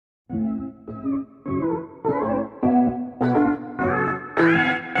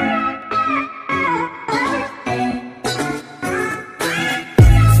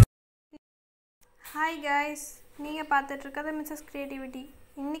guys, நீங்க பார்த்துட்டு இருக்கிறது மிஸ்ஸஸ் கிரியேட்டிவிட்டி.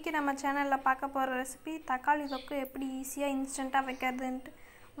 இன்னைக்கு நம்ம சேனல்ல பார்க்க போற ரெசிபி தக்காளி தொக்கு எப்படி ஈஸியா இன்ஸ்டன்ட்டா வைக்கிறதுன்னு.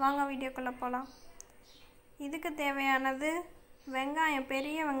 வாங்க வீடியோக்குள்ள போலாம். இதுக்கு தேவையானது வெங்காயம்,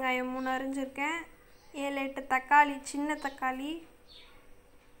 பெரிய வெங்காயம் 3 அரிஞ்சிருக்கேன். 7-8 தக்காளி, சின்ன தக்காளி.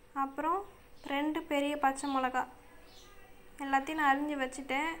 அப்புறம் 2 பெரிய பச்சை மிளகாய். எல்லாத்தையும் நான் அரிஞ்சு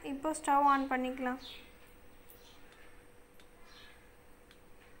வச்சிட்டேன். இப்போ ஸ்டவ் ஆன் பண்ணிக்கலாம்.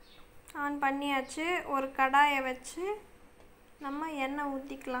 ஆன் பண்ணியாச்சு. ஒரு கடாயை வச்சு நம்ம எண்ணெய்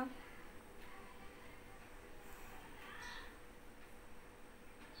ஊற்றிக்கலாம்.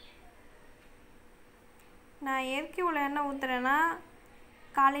 நான் எதுக்கு இவ்வளோ எண்ணெய் ஊற்றுறேன்னா,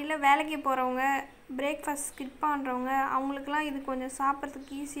 காலையில் வேலைக்கு போகிறவங்க, பிரேக்ஃபாஸ்ட் ஸ்கிப் பண்ணுறவங்க, அவங்களுக்குலாம் இது கொஞ்சம்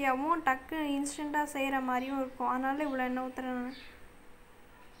சாப்பிட்றதுக்கு ஈஸியாகவும் டக்கு இன்ஸ்டண்ட்டாக செய்கிற மாதிரியும் இருக்கும். அதனால இவ்வளோ எண்ணெய் ஊற்றுறேன் நான்.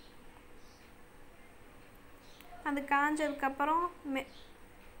 அது காஞ்சதுக்கப்புறம்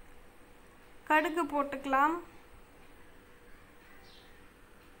கடுகு போட்டுக்கலாம்.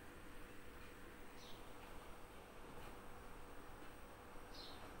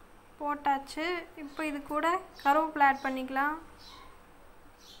 போட்டாச்சு. இப்போ இது கூட கருவேப்பிலை ஆட் பண்ணிக்கலாம்.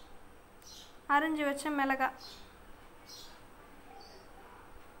 அரிஞ்சு வச்ச மிளகாய்.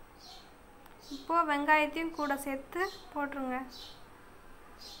 இப்போ வெங்காயத்தையும் கூட சேர்த்து போட்டுருங்க.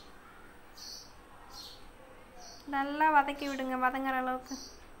 நல்லா வதக்கி விடுங்க, வதங்குற அளவுக்கு.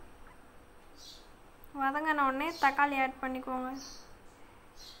 வதங்கின உடனே தக்காளி ஆட் பண்ணிக்கோங்க.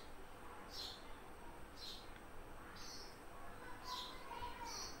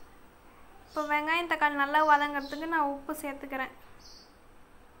 இப்போ வெங்காயம் தக்காளி நல்லா வதங்கிறதுக்கு நான் உப்பு சேர்த்துக்கிறேன்.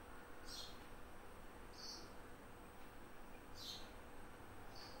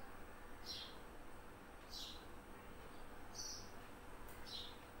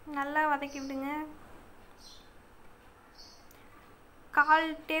 நல்லா வதக்கி விடுங்க.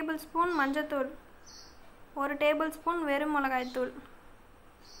 1/4 டேபிள் ஸ்பூன் மஞ்சத்தூள், 1 டேபிள் ஸ்பூன் வெறும் மிளகாய்த்தூள்,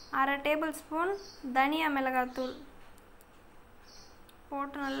 1/2 டேபிள் ஸ்பூன் தனியா மிளகாய்த்தூள்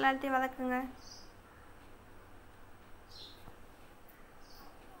போட்டு நல்லா வதக்குங்க.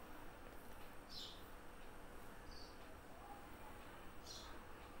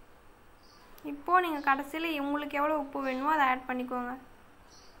 இப்போ நீங்கள் கடைசியில் உங்களுக்கு எவ்வளோ உப்பு வேணுமோ அதை ஆட் பண்ணிக்கோங்க.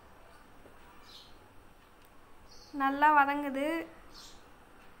 நல்லா வதங்குது.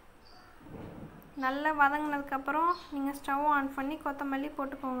 நல்லா வதங்கினதுக்கப்புறம் நீங்கள் ஸ்டவ் ஆன் பண்ணி கொத்தமல்லி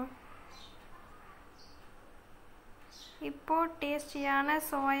போட்டுக்கோங்க. இப்போது டேஸ்டியான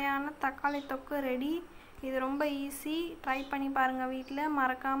சுவையான தக்காளி தொக்கு ரெடி. இது ரொம்ப ஈஸி. ட்ரை பண்ணி பாருங்கள் வீட்டில்.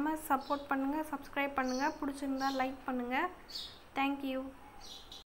 மறக்காமல் சப்போர்ட் பண்ணுங்கள், சப்ஸ்கிரைப் பண்ணுங்கள். பிடிச்சிருந்தா லைக் பண்ணுங்கள். தேங்க்யூ.